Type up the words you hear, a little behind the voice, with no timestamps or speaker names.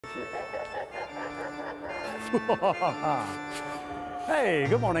Hey,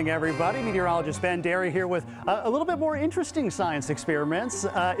 good morning, everybody. Meteorologist Dery here with a little bit more interesting science experiments.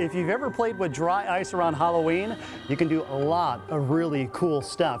 If you've ever played with dry ice around Halloween, you can do a lot of really cool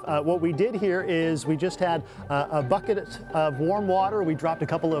stuff. What we did here is we just had a bucket of warm water. We dropped a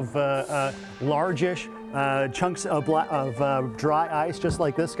couple of largish chunks of dry ice, just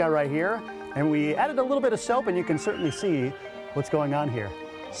like this guy right here. And we added a little bit of soap, and you can certainly see what's going on here.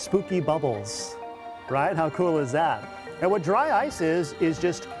 Spooky bubbles, right? How cool is that? And what dry ice is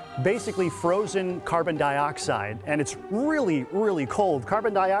just basically frozen carbon dioxide, and it's really, really cold.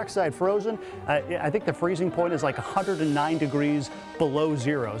 Carbon dioxide frozen, I think the freezing point is like 109 degrees below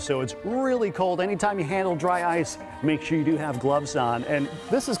zero, so it's really cold. Anytime you handle dry ice, make sure you do have gloves on. And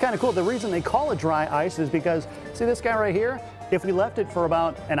this is kind of cool. The reason they call it dry ice is because, see this guy right here? If we left it for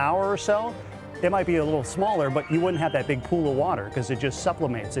about an hour or so, it might be a little smaller, but you wouldn't have that big pool of water because it just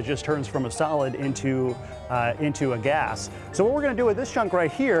sublimates. It just turns from a solid into a gas. So what we're going to do with this chunk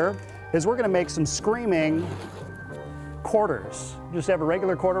right here is we're going to make some screaming quarters. Just have a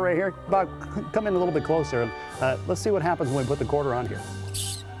regular quarter right here. Bob, come in a little bit closer. Let's see what happens when we put the quarter on here.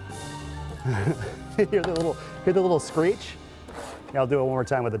 hear the little screech. Yeah, I'll do it one more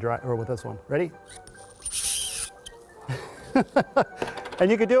time with with this one. Ready? And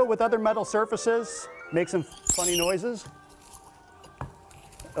you can do it with other metal surfaces, make some funny noises.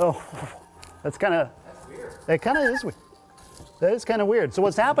 Oh, that's weird. It kind of is weird. That is kind of weird. So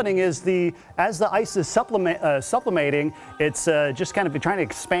what's happening is as the ice is sublimating, it's just kind of trying to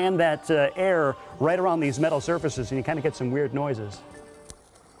expand that air right around these metal surfaces, and you kind of get some weird noises.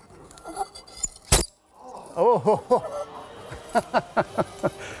 Oh.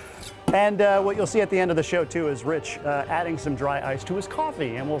 And what you'll see at the end of the show, too, is Rich adding some dry ice to his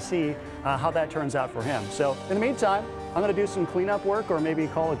coffee, and we'll see how that turns out for him. So in the meantime, I'm going to do some cleanup work or maybe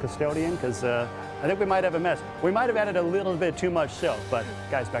call a custodian because I think we might have a mess. We might have added a little bit too much soap, but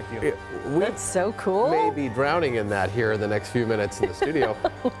guys, back to you. That's so cool. We may be drowning in that here in the next few minutes in the studio.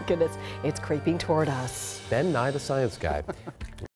 Oh, goodness, it's creeping toward us. Ben Nye, the science guy.